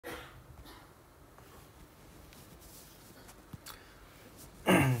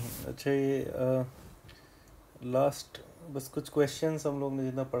अच्छा, ये लास्ट बस कुछ क्वेश्चंस हम लोग ने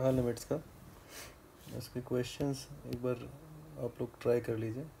जितना पढ़ा लिमिट्स का, उसके क्वेश्चंस एक बार आप लोग ट्राई कर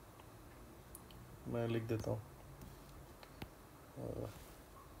लीजिए। मैं लिख देता हूँ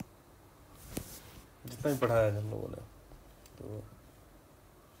जितना भी पढ़ाया है हम लोगों ने। तो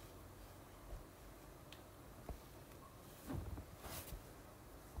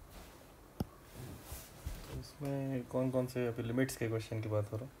इसमें कौन कौन से अभी लिमिट्स के क्वेश्चन की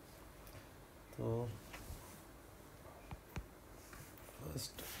बात हो रहा हूँ। तो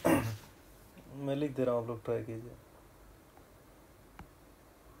फर्स्ट मैं लिख दे रहा हूँ, आप लोग ट्राई कीजिए।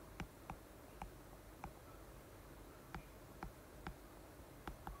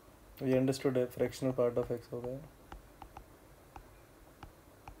 ये अंडरस्टूड है, फ्रैक्शनल पार्ट ऑफ एक्स हो गया।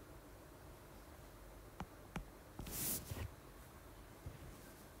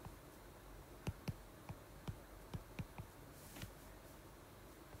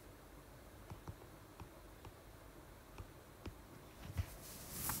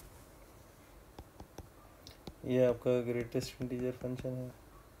 ये आपका ग्रेटेस्ट इंटीजर फंक्शन है।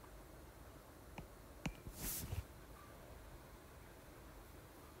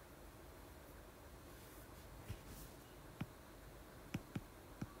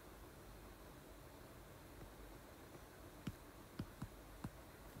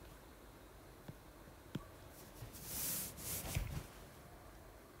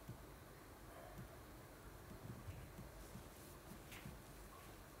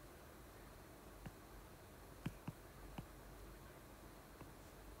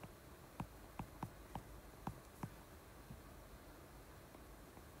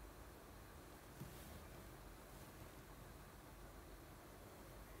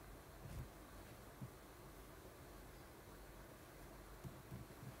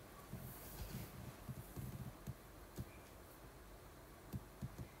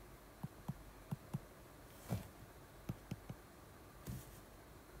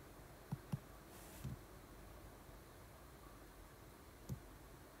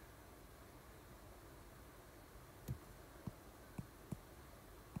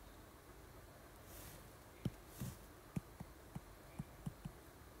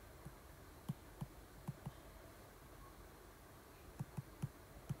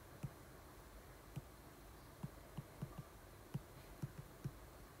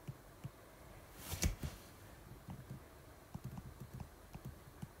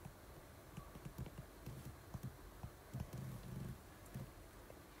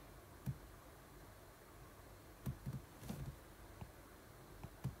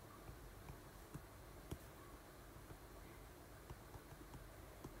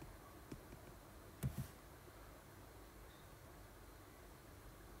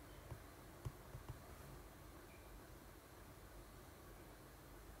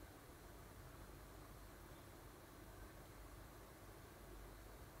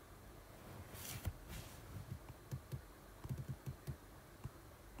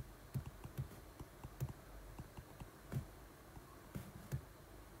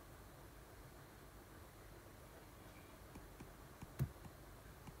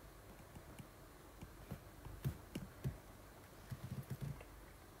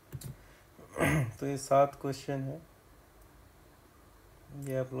 तो ये 7 क्वेश्चन है,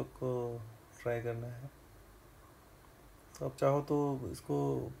 ये आप लोग को ट्राई करना है। तो आप चाहो तो इसको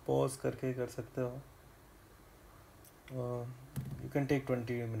पॉज करके कर सकते हो। You can take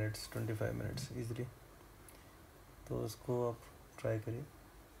 20 minutes 25 minutes easily. तो उसको आप ट्राई करिए।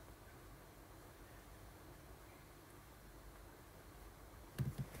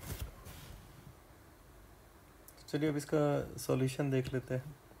 चलिए अब इसका सॉल्यूशन देख लेते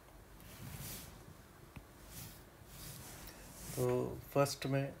हैं। तो फर्स्ट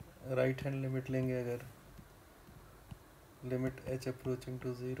में राइट हैंड लिमिट लेंगे। अगर limit h approaching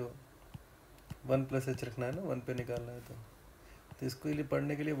to 0, 1 plus h रखना है ना, 1 पे निकालना है। तो इसको लिए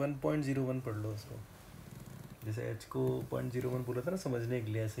पढ़ने के लिए 1.01 पढ़ लो उसको। जैसे h को 0.01 बोला था ना, समझने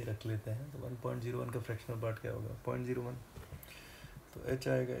के लिए ऐसे ही रख लेते हैं। तो 1.01 का फ्रैक्शनल पार्ट क्या होगा, 0.01। तो h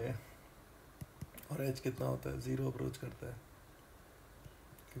आएगा ये, और h कितना होता है, 0 अप्रोच करता है,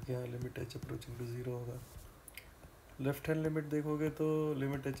 क्योंकि यहाँ लिमिट h अप्रोचिंग टू 0 होगा। लेफ्ट हैंड लिमिट देखोगे तो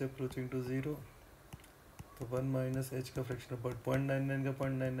लिमिट h अप्रोचिंग टू 0, तो 1 माइनस h का फ्रैक्शनल पार्ट 0.99 का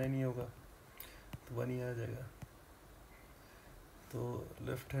 0.99 ही होगा, तो 1 ही आ जाएगा। तो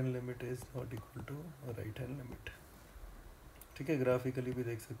left hand limit is not equal to right hand limit. ठीक है, ग्राफिकली भी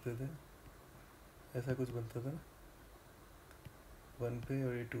देख सकते थे, ऐसा कुछ बनता था ना, 1 पे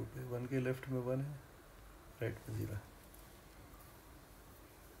और ये 2 पे। 1 के लेफ्ट में 1 है, राइट में 0 है।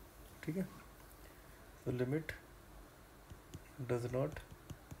 ठीक है, तो लिमिट डज नॉट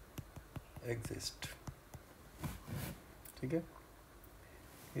एग्जिस्ट। ठीक है,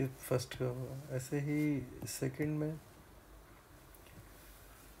 ये फर्स्ट का हुआ। ऐसे ही सेकंड में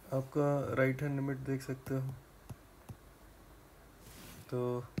आपका राइट हैंड लिमिट देख सकते हो।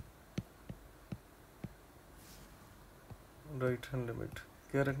 तो राइट हैंड लिमिट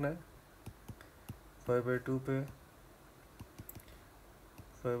क्या रखना है, पाई बाई टू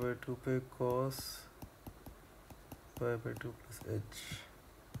पे cos pi by two plus H.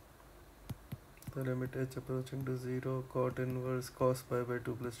 The limit h approaching to 0 cot inverse cos pi by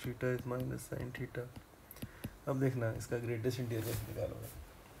 2 plus theta is minus sin theta। अब देखना इसका ग्रेटेस्ट इंटीरियर निकालोगे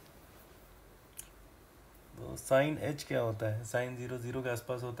तो साइन एच क्या होता है, साइन 0 के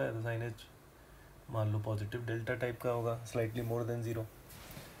आसपास होता है, तो साइन एच मान लो पॉजिटिव डेल्टा टाइप का होगा, स्लाइटली मोर देन 0।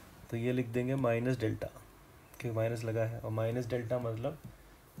 तो ये लिख देंगे माइनस डेल्टा, क्योंकि माइनस लगा है, और माइनस डेल्टा मतलब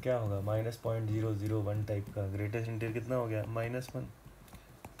क्या होगा, -0.001 टाइप का। ग्रेटेस्ट इंटीरियर कितना हो गया, -1,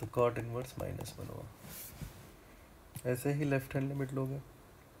 तो कॉट इनवर्स -1 होगा। ऐसे ही लेफ्ट हैंड लिमिट लोगे।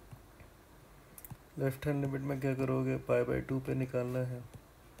 लेफ्ट हैंड लिमिट में क्या करोगे, पाई बाई टू पे निकालना है,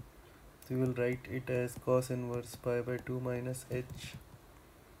 तो you will write it as cos inverse pi by two minus H,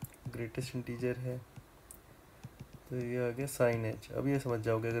 greatest integer है, तो ये आ गया साइन एच। अब ये समझ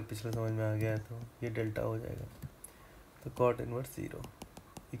जाओगे, अगर पिछले समझ में आ गया है तो ये डेल्टा हो जाएगा, तो कॉट इनवर्स 0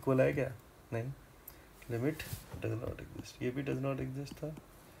 इक्वल है क्या, नहीं, लिमिट डज नॉट एग्जिस्ट। ये भी डज नॉट एग्जिस्ट था,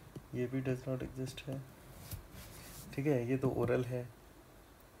 ये भी डज नॉट एग्जिस्ट है। ठीक है, ये तो ओरल है।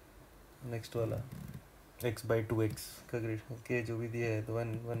 नेक्स्ट वाला x बाई टू एक्स का ग्रेड के जो भी दिया है, तो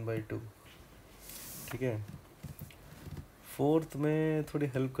 1/2। ठीक है, फोर्थ में थोड़ी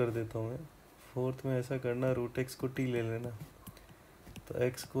हेल्प कर देता हूँ मैं। फोर्थ में ऐसा करना, रूट एक्स को t ले लेना, तो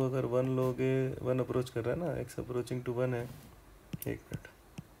x को अगर 1 लोगे, 1 अप्रोच कर रहा है ना, x अप्रोचिंग टू 1 है, एक मिनट,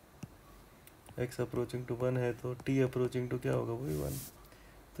 x अप्रोचिंग टू 1 है, तो t अप्रोचिंग टू क्या होगा, वही 1।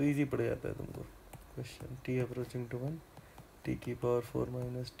 तो इजी पड़ जाता है तुमको question, t approaching to 1 t की power 4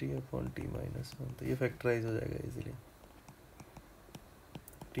 minus T upon T minus 1, तो ये फैक्टराइज हो जाएगा easily.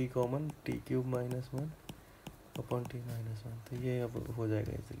 t common, t cube minus 1 upon T minus 1, तो ये अब हो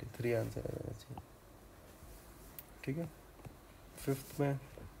जाएगा इजीली, 3 आंसर आ जाना चाहिए। ठीक है, फिफ्थ में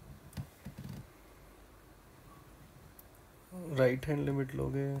राइट हैंड लिमिट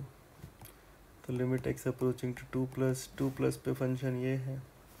लोगे, तो limit x approaching to 2 plus पे फंक्शन ये है,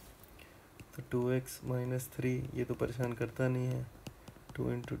 तो 2x माइनस 3, ये तो परेशान करता नहीं है,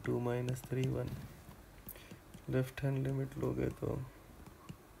 2 into 2 minus 3 1। Left hand limit लोगे तो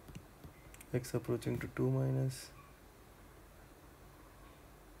x अप्रोचिंग टू 2 माइनस,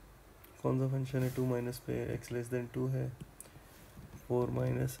 कौन सा फंक्शन है 2 माइनस पे, x लेस देन 2 है, 4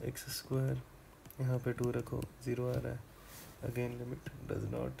 माइनस एक्स स्क्वायर, यहाँ पे 2 रखो, 0 आ रहा है, again limit does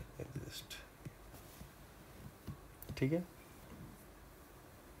not exist. ठीक है,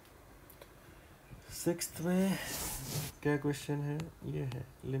 सिक्स्थ में क्या क्वेश्चन है, ये है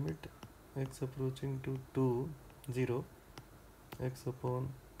limit x approaching to 0 x upon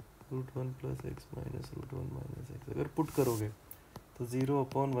 √1 plus x minus √1 minus x. अगर पुट करोगे तो 0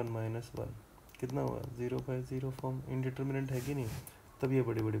 अपॉन 1 माइनस 1 कितना हुआ, 0/0 फॉर्म। इनडिटर्मिनेंट है कि नहीं, तब ये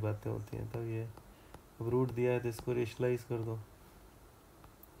बड़ी बड़ी बातें होती हैं। तब ये अब रूट दिया है तो इसको रेशलाइज कर दो,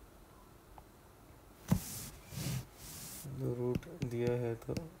 जो रूट दिया है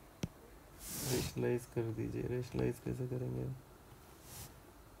तो रेशलाइज कर दीजिए। रेशलाइज कैसे करेंगे,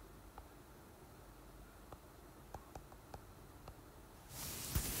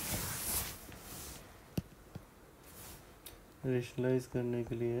 रेशलाइज करने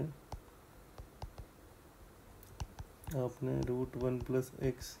के लिए आपने √1 प्लस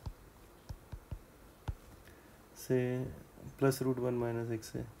एक्स से प्लस √1 माइनस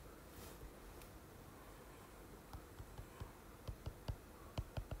एक्स से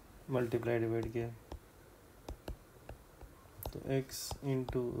मल्टीप्लाई डिवाइड किया, तो x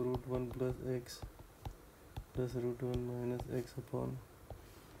into √1 plus x plus √1 minus x upon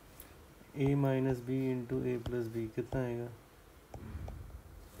a minus B into A plus B, कितना आएगा,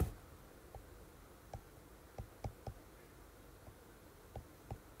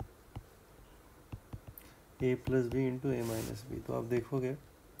 a plus B into A minus B. तो आप देखोगे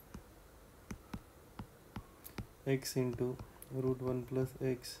x into √1 plus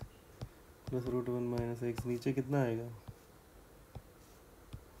x plus √1 minus x, नीचे कितना आएगा,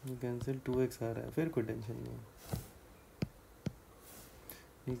 कैंसिल, 2x आ रहा है, फिर कोई टेंशन नहीं है,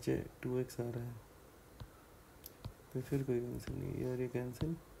 नीचे 2x आ रहा है, तो फिर कोई कैंसिल नहीं यार, ये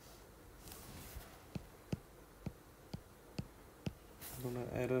कैंसिल, थोड़ा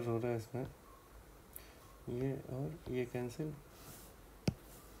एरर हो रहा है इसमें, ये और ये कैंसिल,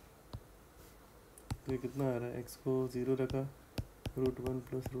 तो ये कितना आ रहा है, x को 0 रखा √1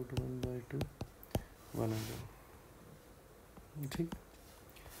 प्लस √1/2 1 आ गया। ठीक,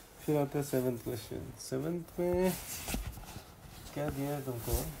 फिर आता है 7th क्वेश्चन। 7th में क्या दिया है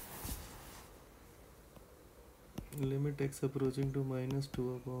तुमको, limit x approaching to -2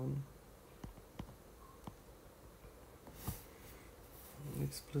 upon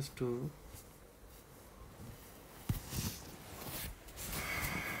x + 2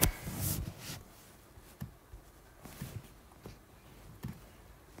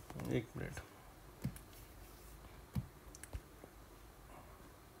 एक मिनट,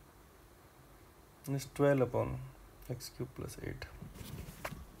 इस 12 अपॉन x³ + 8।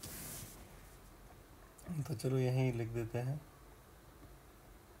 तो चलो यहीं लिख देते हैं,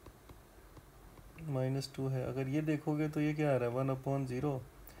 -2 है। अगर ये देखोगे तो ये क्या आ रहा है, 1/0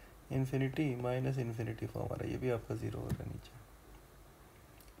 इन्फिनिटी माइनस इन्फिनिटी फॉर्म आ रहा है, ये भी आपका 0 हो रहा है नीचे।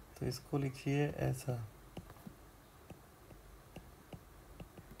 तो इसको लिखिए ऐसा,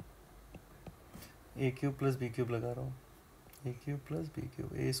 a³ + b³ लगा रहा हूँ, a³ + b³,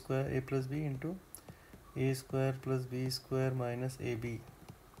 a² a + b into a² + b² - ab।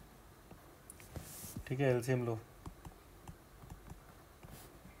 ठीक है, एलसीएम लो,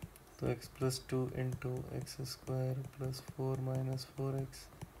 तो x + 2 इंटू x² + 4 - 4x,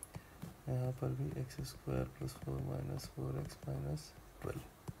 यहाँ पर भी x² + 4 - 4x - 12।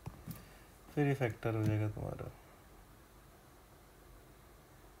 फिर ये फैक्टर हो जाएगा तुम्हारा,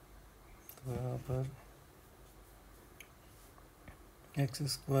 तो यहाँ पर x²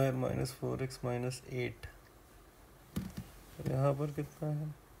 - 4x - 8, यहाँ पर कितना है,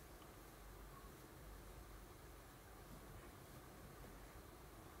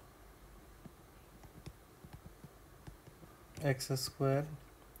 x² -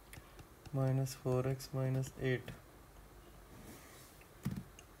 4x - 8।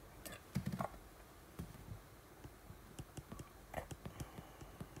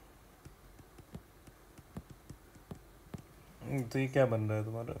 तो ये क्या बन रहा है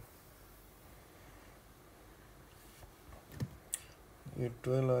तुम्हारा, ये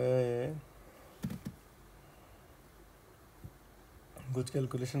 12 आया है। कुछ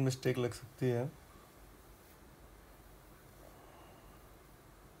कैलकुलेशन मिस्टेक लग सकती है,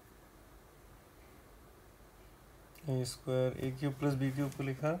 a² a³ + b³ को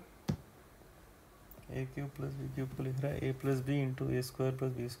लिखा, a³ + b³ को लिख रहा है a + b into a² + b²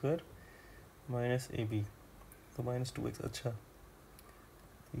 - ab, तो -2x। अच्छा,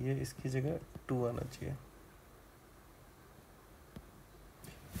 तो ये इसकी जगह 2 आना चाहिए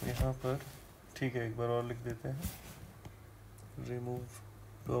यहाँ पर। ठीक है, एक बार और लिख देते हैं, remove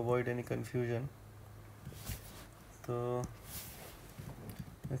to avoid any confusion. तो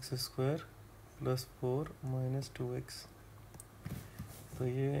x² + 4 - 2x, तो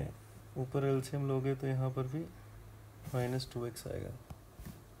ये ऊपर एलसीएम लोगे तो यहाँ पर भी -2x आएगा।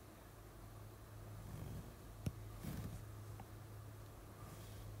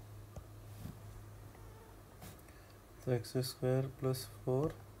 तो x² +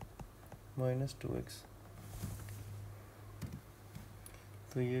 4 - 2x,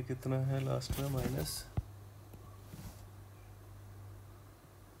 तो ये कितना है लास्ट में, माइनस,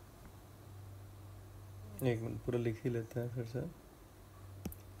 एक मिनट पूरा लिख ही लेते हैं फिर से।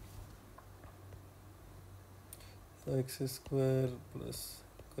 तो x² प्लस,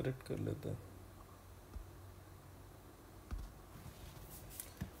 करेक्ट कर लेते हैं,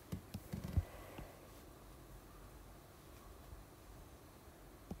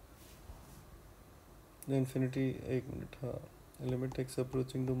 इन्फिनिटी, एक मिनट, हाँ, limit x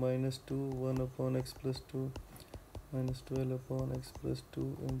approaching to -2 1/x + 2 -12 upon x + 2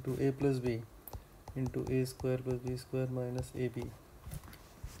 into a + b into a² + b² - ab।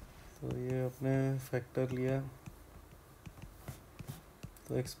 तो ये अपने फैक्टर लिया, तो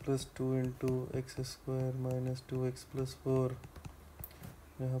x + 2 इंटू x² - 2x + 4,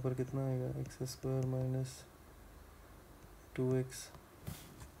 यहाँ पर कितना आएगा, x² - 2x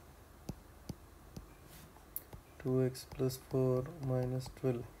 2x + 4 -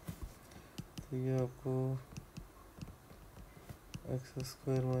 12। तो ये आपको x²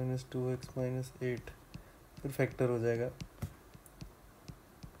 - 2x - 8, फिर फैक्टर हो जाएगा।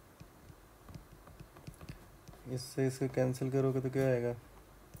 इससे इसे कैंसिल करोगे तो क्या आएगा,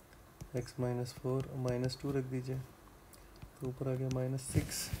 x - 4 -2 रख दीजिए, तो ऊपर आ गया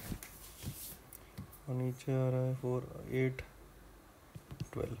 -6, और नीचे आ रहा है 4 8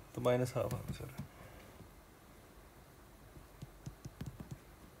 12, तो -12 आंसर है।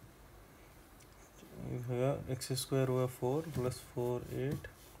 x² हुआ 4 + 4 8,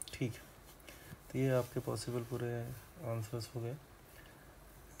 ठीक है। तो ये आपके पॉसिबल पूरे आंसर्स हो गए।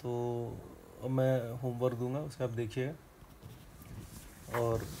 तो अब मैं होमवर्क दूंगा, उसे आप देखिए।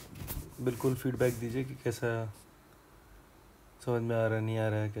 और बिल्कुल फीडबैक दीजिए कि कैसा समझ में आ रहा है, नहीं आ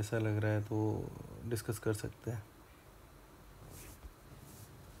रहा है, कैसा लग रहा है, तो डिस्कस कर सकते हैं।